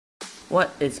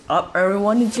What is up,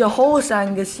 everyone? It's your host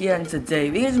Angus here, and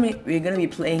today we're gonna be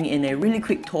playing in a really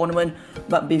quick tournament.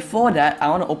 But before that, I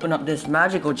want to open up this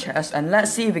magical chest and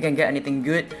let's see if we can get anything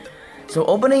good. So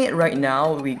opening it right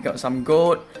now, we got some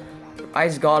gold,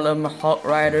 ice golem, hawk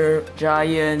rider,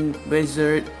 giant,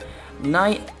 wizard,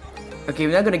 knight. Okay,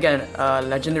 we're not gonna get a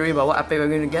legendary, but what epic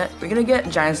we're gonna get? We're gonna get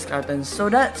giant skeletons. So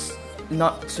that's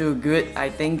not too good, I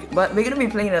think. But we're gonna be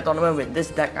playing in a tournament with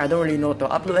this deck. I don't really know what to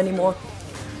upload anymore.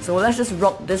 So let's just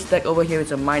rock this deck over here. It's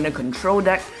a minor control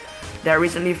deck that I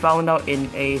recently found out in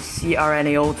a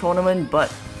CRNAO tournament.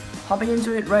 But hopping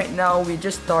into it right now, we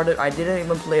just started. I didn't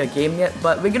even play a game yet,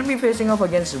 but we're gonna be facing off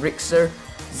against Rixer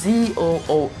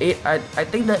Z008. I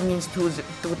think that means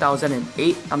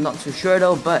 2008. I'm not too sure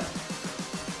though, but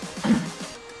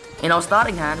in our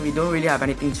starting hand, we don't really have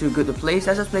anything too good to place.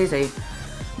 Let's just place a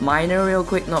minor real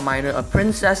quick, not minor, a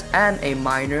princess and a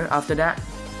minor after that.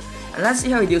 And let's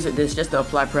see how he deals with this, just to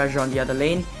apply pressure on the other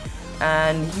lane.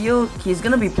 And he's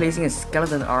gonna be placing a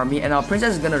skeleton army, and our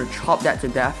princess is gonna chop that to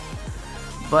death.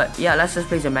 But yeah, let's just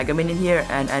place a mega minion here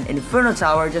and an inferno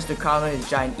tower just to counter his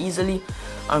giant easily.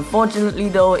 Unfortunately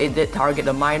though, it did target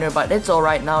the minor, but it's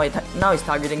alright now. Now it's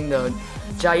targeting the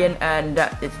giant, and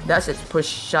that's its push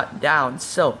shut down.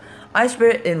 So Ice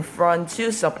Spirit in front to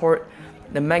support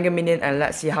the mega minion, and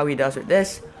let's see how he does with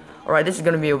this. Alright, this is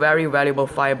gonna be a very valuable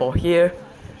fireball here.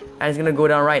 And it's gonna go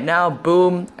down right now,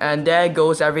 boom, and there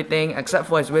goes everything except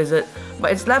for his wizard.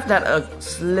 But it's left at a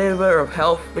sliver of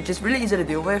health, which is really easy to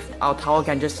deal with. Our tower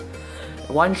can just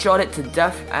one-shot it to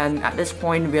death, and at this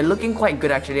point we're looking quite good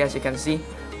actually. As you can see,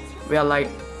 we are like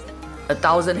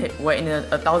we're in a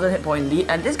 1,000 hit point lead,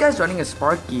 and this guy's running a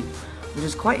Sparky, which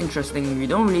is quite interesting. We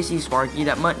don't really see Sparky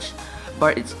that much,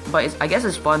 but I guess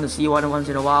it's fun to see one once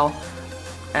in a while.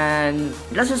 And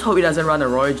let's just hope he doesn't run a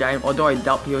Royal Giant, although I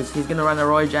doubt he's gonna run a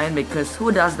Royal Giant, because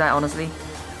who does that honestly?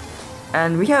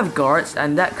 And we have guards,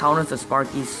 and that counters the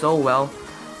Sparky so well.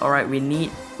 Alright, we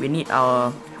need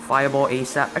our fireball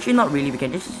ASAP. Actually not really, we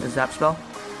can just use a zap spell.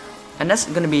 And that's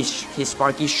gonna be his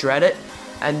Sparky shredded.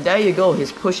 And there you go,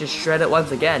 his push is shredded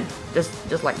once again.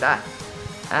 Just like that.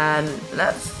 And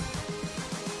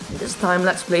this time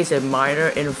let's place a miner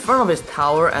in front of his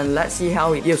tower, and let's see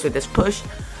how he deals with this push.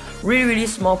 Really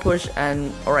small push,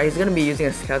 and alright, he's gonna be using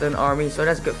a skeleton army, so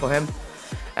that's good for him.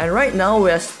 And right now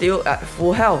we're still at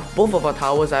full health. Both of our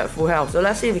towers are at full health, so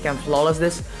let's see if we can flawless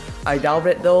this. I doubt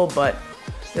it though, but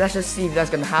let's just see if that's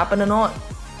gonna happen or not.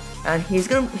 And he's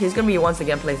gonna be once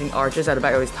again placing archers at the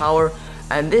back of his tower,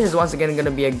 and this is once again gonna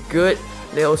be a good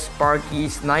little Sparky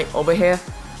snipe over here.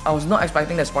 I was not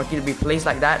expecting the Sparky to be placed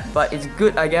like that, but it's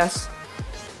good, I guess.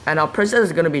 And our princess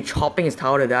is gonna be chopping his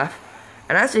tower to death.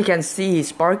 And as you can see,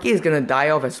 Sparky is gonna die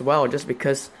off as well, just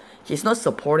because he's not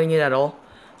supporting it at all.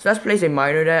 So let's place a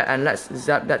miner there, and let's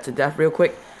zap that to death real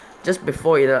quick, just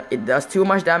before it does too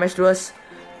much damage to us.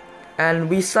 And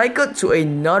we cycled to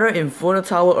another Inferno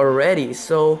Tower already,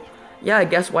 so yeah, I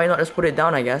guess why not just put it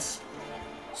down, I guess.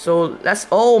 So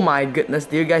oh my goodness,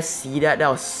 do you guys see that? That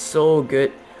was so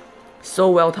good. So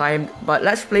well timed. But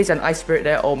let's place an Ice Spirit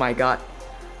there. Oh my god.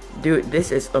 Dude,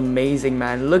 this is amazing,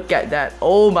 man. Look at that.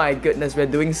 Oh my goodness, we're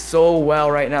doing so well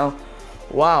right now.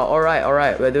 Wow, alright.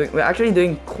 We're actually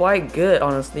doing quite good,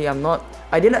 honestly.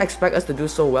 I didn't expect us to do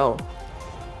so well.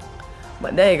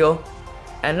 But there you go.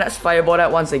 And let's fireball that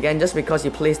once again, just because he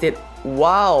placed it.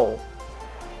 Wow.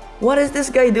 What is this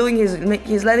guy doing?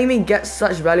 He's letting me get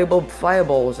such valuable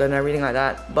fireballs and everything like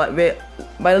that. But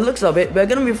by the looks of it, we're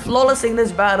gonna be flawlessing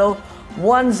this battle.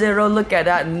 1-0, look at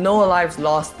that, no lives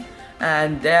lost.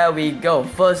 And there we go,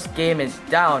 first game is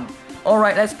down.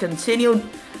 Alright, let's continue,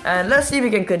 and let's see if we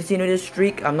can continue this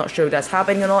streak. I'm not sure if that's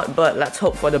happening or not, but let's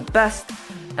hope for the best.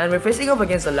 And we're facing off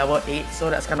against a level 8, so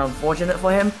that's kind of unfortunate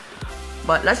for him.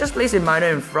 But let's just place a miner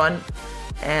in front,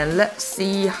 and let's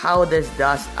see how this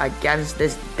does against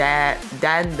this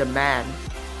Dan the Man.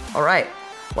 Alright,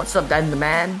 what's up, Dan the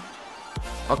Man?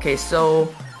 Okay,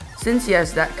 so since he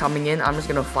has that coming in, I'm just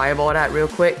gonna fireball that real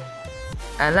quick.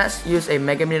 And let's use a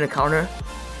Mega Minion to counter,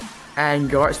 and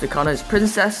guards to counter his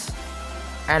princess.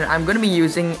 And I'm going to be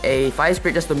using a Fire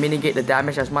Spirit just to mitigate the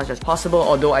damage as much as possible,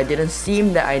 although I didn't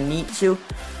seem that I need to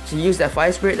use that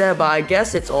Fire Spirit there, but I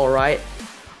guess it's alright.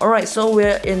 Alright, so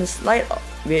we're in the slight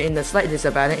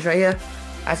disadvantage right here.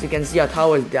 As you can see, our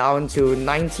tower is down to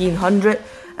 1900,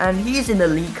 and he's in the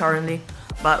lead currently.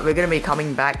 But we're going to be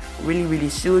coming back really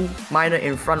soon. Miner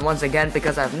in front once again,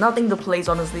 because I have nothing to place,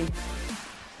 honestly.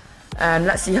 And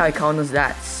let's see how he counters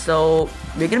that. So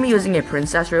we're gonna be using a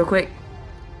princess real quick,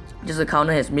 just to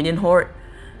counter his minion horde.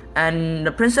 And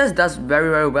the princess does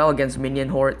very well against minion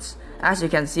hordes. As you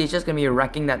can see, it's just gonna be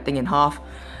wrecking that thing in half.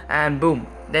 And boom,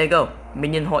 there you go.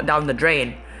 minion horde down the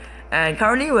drain. And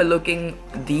currently we're looking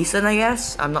decent, I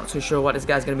guess. I'm not too sure what this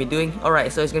guy's gonna be doing.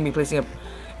 Alright, so he's gonna be placing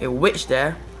a witch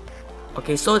there.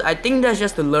 Okay, so I think that's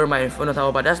just to lure my Inferno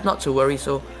Tower, but that's not to worry.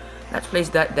 So let's place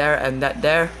that there and that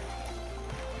there,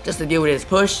 just to deal with his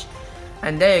push.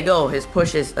 And there you go, his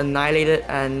push is annihilated.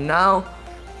 And now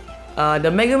the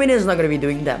Mega Minion is not going to be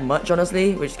doing that much,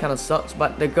 honestly, which kind of sucks.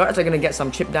 But the guards are going to get some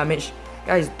chip damage.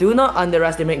 Guys, do not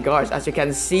underestimate guards. As you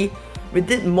can see, we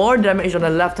did more damage on the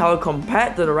left tower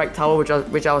compared to the right tower,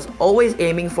 which I was always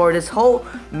aiming for this whole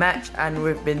match. And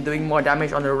we've been doing more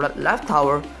damage on the left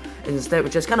tower instead,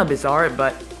 which is kind of bizarre,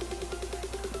 but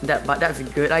that's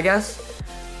good, I guess.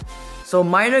 So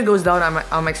Miner goes down.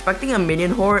 I'm expecting a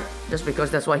minion horde just because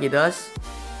that's what he does.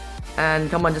 And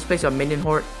come on, just place your minion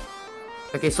horde.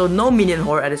 Okay, so no minion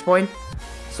horde at this point.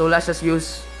 So let's just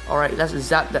use, alright, let's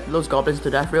zap those goblins to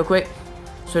death real quick,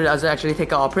 so it doesn't actually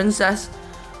take out our princess.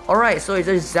 Alright, so it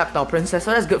just zapped our princess,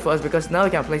 so that's good for us because now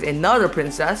we can place another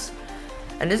princess.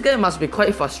 And this guy must be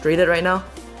quite frustrated right now.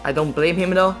 I don't blame him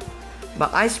though.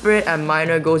 But Ice Spirit and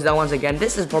Miner goes down once again.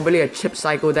 This is probably a chip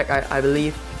cycle deck, I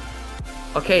believe.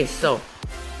 Okay, so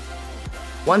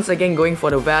once again going for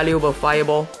the valuable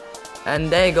fireball. And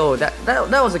there you go. That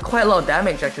was quite a lot of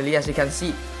damage actually, as you can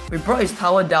see. We brought his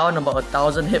tower down about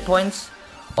 1,000 hit points.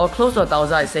 Or close to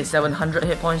 1,000, I'd say 700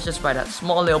 hit points just by that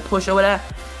small little push over there.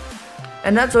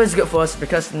 And that's always good for us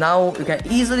because now we can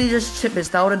easily just chip his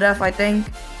tower to death, I think.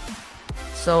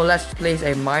 So let's place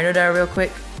a Miner there real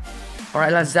quick.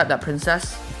 Alright, let's zap that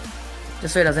princess,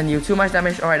 just so it doesn't do too much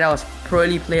damage. Alright, that was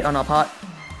poorly played on our part.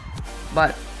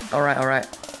 But, alright.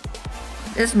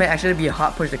 This may actually be a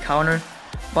hard push to counter.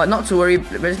 But not to worry,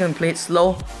 we're just gonna play it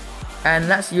slow. And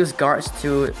let's use guards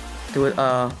to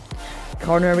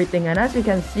counter everything. And as you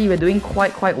can see, we're doing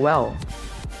quite well.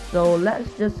 So let's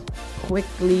just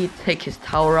quickly take his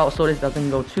tower out so this doesn't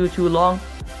go too long.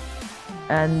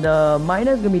 And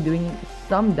Miner's gonna be doing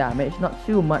some damage, not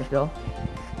too much though.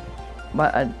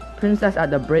 But a princess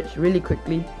at the bridge really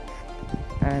quickly.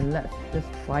 And let's just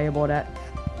fireball that.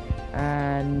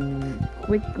 And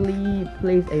quickly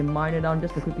place a Miner down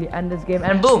just to quickly end this game.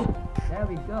 And boom! There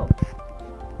we go.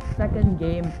 Second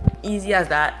game, easy as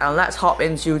that. And let's hop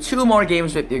into 2 more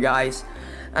games with you guys.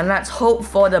 And let's hope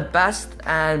for the best.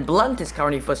 And Blunt is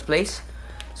currently first place.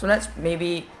 So let's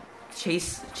maybe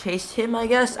chase him, I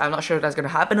guess. I'm not sure if that's gonna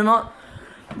happen or not.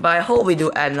 But I hope we do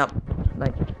end up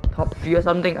like top 3 or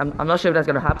something. I'm not sure if that's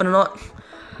gonna happen or not.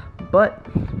 But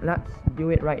let's do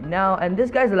it right now. And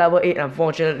this guy's a level 8,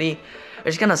 unfortunately,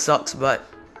 which kinda sucks, but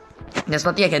there's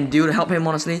nothing I can do to help him,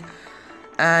 honestly.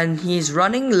 And he's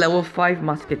running level 5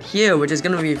 Musketeer, which is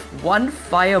gonna be 1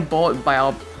 fireball by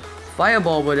our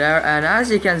fireball over there. And as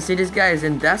you can see, this guy is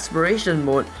in desperation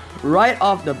mode right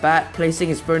off the bat, placing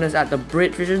his furnace at the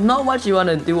bridge, which is not what you want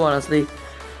to do, honestly.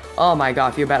 Oh my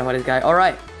god, I feel bad for this guy.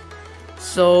 Alright,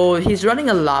 so he's running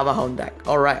a Lava Hound deck.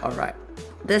 Alright.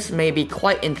 This may be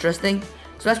quite interesting.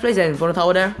 So let's place an Inferno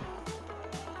Tower there.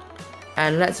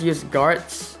 And let's use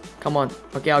guards. Come on.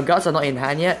 Okay, our guards are not in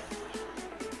hand yet.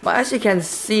 But as you can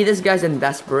see, this guy's in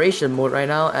desperation mode right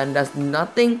now. And there's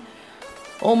nothing.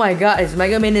 Oh my god, his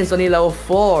Mega Minion is only level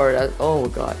 4. Oh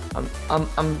god.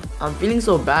 I'm feeling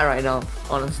so bad right now,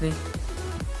 honestly.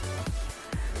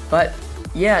 But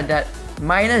yeah, that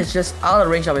Miner is just out of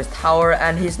range of his tower.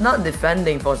 And he's not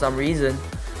defending for some reason.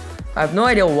 I have no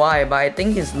idea why, but I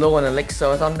think he's low on elixir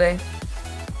or something.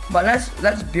 But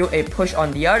let's build a push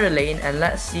on the other lane and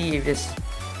let's see if this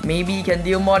maybe can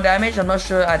deal more damage. I'm not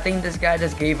sure. I think this guy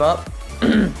just gave up.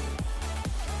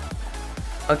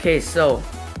 Okay, so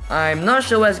I'm not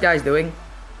sure what this guy's doing.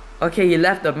 Okay, he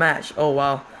left the match. Oh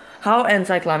wow, how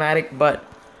anticlimactic, but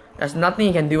there's nothing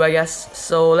he can do, I guess.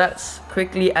 So let's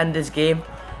quickly end this game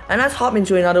and let's hop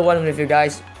into another one with you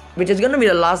guys, which is gonna be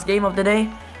the last game of the day.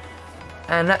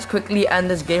 And let's quickly end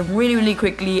this game really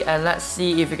quickly and let's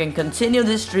see if we can continue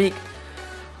this streak.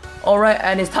 Alright,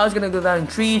 and his tower's gonna go down in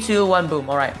 3, 2, 1, boom.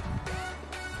 Alright,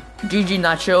 GG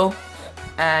Nacho.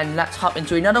 And let's hop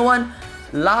into another one,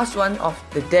 last one of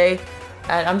the day.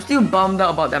 And I'm still bummed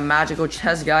out about that magical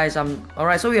chest, guys.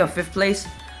 Alright, so we are 5th place.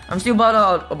 I'm still bummed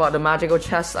out about the magical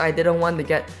chest. I didn't want to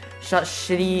get such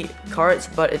shitty cards,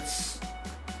 but it's,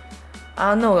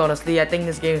 I don't know, honestly. I think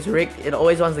this game is rigged. It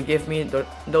always wants to give me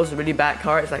those really bad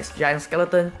cards like Giant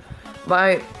Skeleton.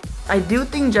 But I do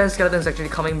think Giant Skeleton is actually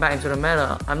coming back into the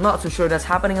meta. I'm not too sure that's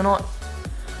happening or not.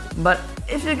 But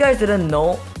if you guys didn't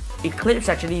know, Eclipse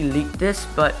actually leaked this.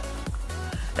 But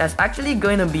there's actually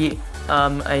going to be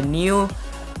a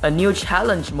new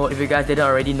challenge mode, if you guys didn't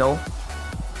already know.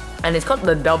 And it's called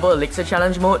the Double Elixir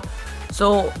Challenge mode.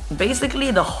 So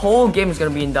basically the whole game is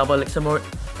going to be in Double Elixir mode.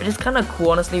 which is kind of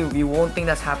cool. Honestly, we won't think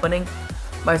that's happening,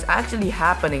 but it's actually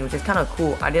happening, which is kind of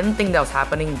cool. I didn't think that was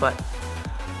happening, but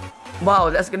wow,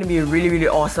 that's gonna be really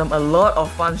awesome. A lot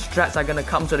of fun strats are gonna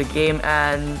come to the game,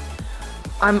 and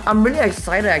I'm really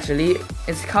excited actually.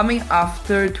 It's coming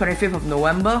after 25th of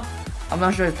November. I'm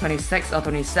not sure if it's 26 or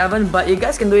 27, but you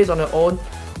guys can do this on your own.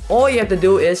 All you have to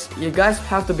do is, you guys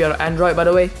have to be on Android by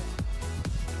the way.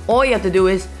 All you have to do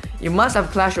is, you must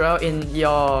have Clash Royale in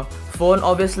your phone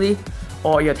obviously,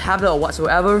 or your tablet or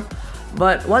whatsoever.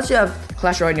 But once you have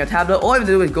Clash Royale in your tablet, all you have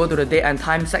to do is go to the date and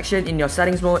time section in your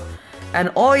settings mode,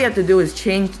 and all you have to do is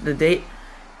change the date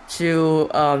to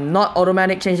not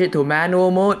automatic, change it to manual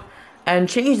mode, and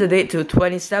change the date to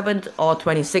 27th or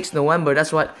 26th November.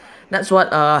 That's what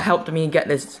helped me get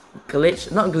this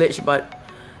glitch, not glitch, but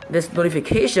this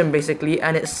notification basically,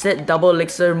 and it said double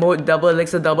elixir mode, double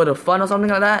elixir, double the fun or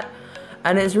something like that.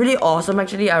 And it's really awesome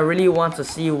actually. I really want to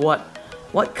see what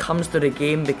comes to the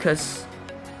game, because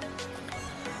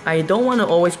I don't want to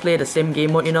always play the same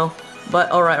game mode, you know.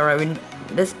 But alright,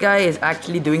 this guy is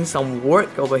actually doing some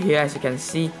work over here, as you can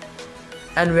see.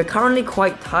 And we're currently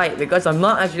quite tight because I'm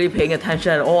not actually paying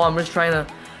attention at all. I'm just trying to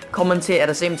commentate at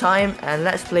the same time. And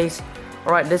let's place,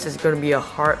 alright, this is going to be a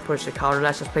hard push to counter.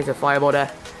 Let's just place a fireball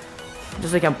there, just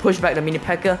so we can push back the mini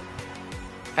P.E.K.K.A.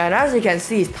 And as you can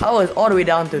see, his tower is all the way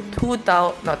down to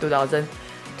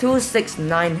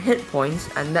 269 hit points,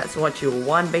 and that's what you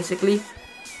want basically.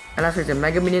 And let's place a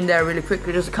Mega Minion there really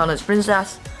quickly just to counter his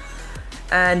princess.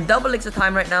 And double elixir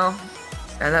time right now.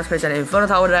 And let's place an Inferno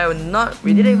Tower there.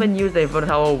 We didn't even use the Inferno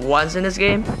Tower once in this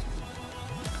game.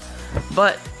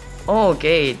 But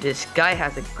okay, this guy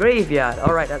has a graveyard.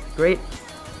 Alright, that's great.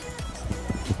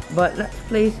 But let's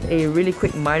place a really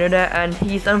quick miner there, and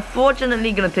he's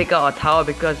unfortunately gonna take out our tower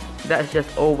because that's just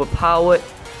overpowered.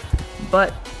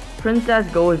 But princess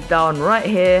goes down right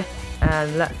here,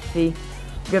 and let's see.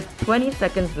 We have 20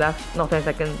 seconds left, not 20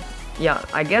 seconds. Yeah,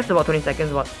 I guess about 20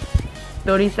 seconds, about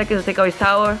 30 seconds to take out his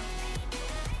tower.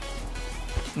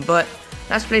 But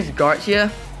let's place guards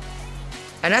here.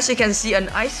 And as you can see, an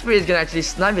Ice Spirit is gonna actually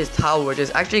snipe his tower, which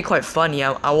is actually quite funny.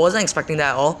 I wasn't expecting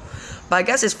that at all. But I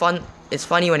guess it's fun. It's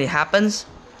funny when it happens.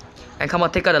 And come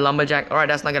on, take out the Lumberjack. Alright,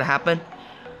 that's not gonna happen.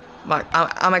 But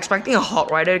I'm expecting a Hawk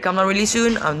Rider to come out really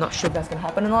soon. I'm not sure if that's gonna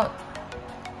happen or not.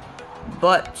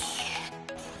 But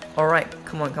alright,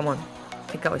 come on.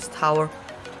 Take out his tower.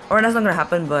 Alright, that's not gonna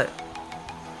happen, but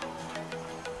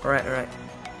alright.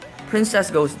 Princess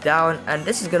goes down, and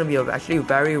this is gonna be actually a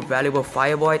very valuable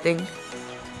fireball, I think.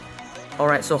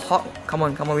 Alright, so Hawk, come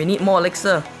on, we need more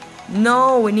elixir.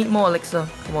 No, we need more elixir.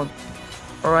 Come on.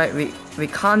 Alright, we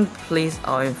can't place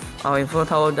our Inferno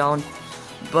Tower down,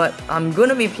 but I'm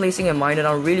gonna be placing a miner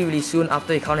down really soon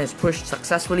after the counter is pushed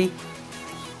successfully.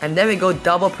 And there we go,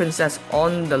 double princess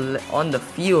on the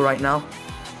field right now.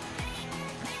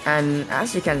 And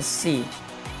as you can see,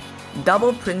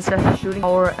 double princess shooting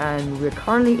power, and we're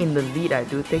currently in the lead, I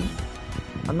do think.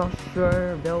 I'm not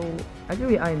sure though. Actually,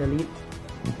 we are in the lead.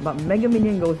 But Mega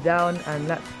Minion goes down, and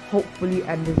let's hopefully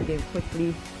end this game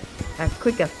quickly, as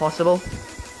quick as possible.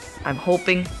 I'm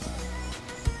hoping.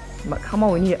 But come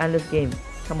on, we need to end this game.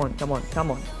 Come on.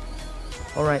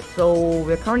 Alright, so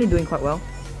we're currently doing quite well.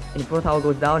 Inferno Tower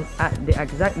goes down at the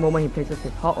exact moment he places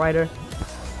his Hawk Rider.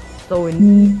 So we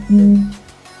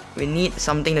need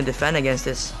something to defend against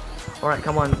this. Alright,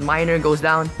 come on, miner goes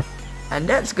down, and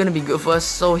that's gonna be good for us.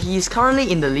 So he's currently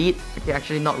in the lead. Okay,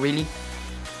 actually not really,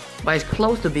 but he's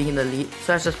close to being in the lead.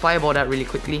 So let's just fireball that really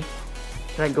quickly.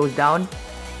 So that goes down,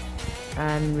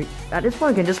 and at this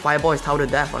point we can just fireball his tower to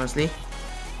death, honestly.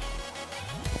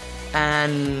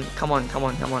 And come on.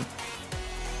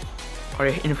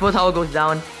 Alright, Inferno Tower goes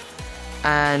down,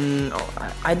 and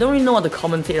I don't really know what to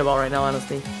commentate about right now,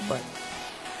 honestly. But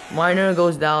miner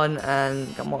goes down,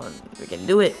 and come on, we can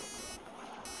do it.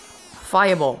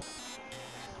 Fireball.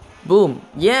 Boom.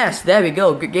 Yes, there we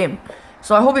go. Good game.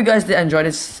 So I hope you guys did enjoy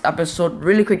this episode.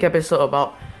 Really quick episode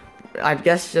about, I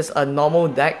guess, just a normal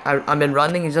deck I've been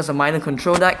running. It's just a minor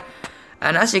control deck.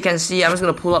 And as you can see, I'm just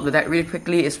gonna pull up the deck really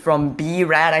quickly. It's from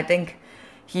B-Rad, I think.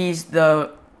 He's a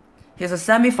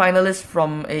semi-finalist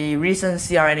from a recent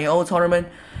CRNAO tournament.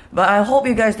 But I hope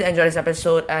you guys did enjoy this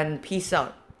episode, and peace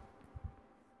out.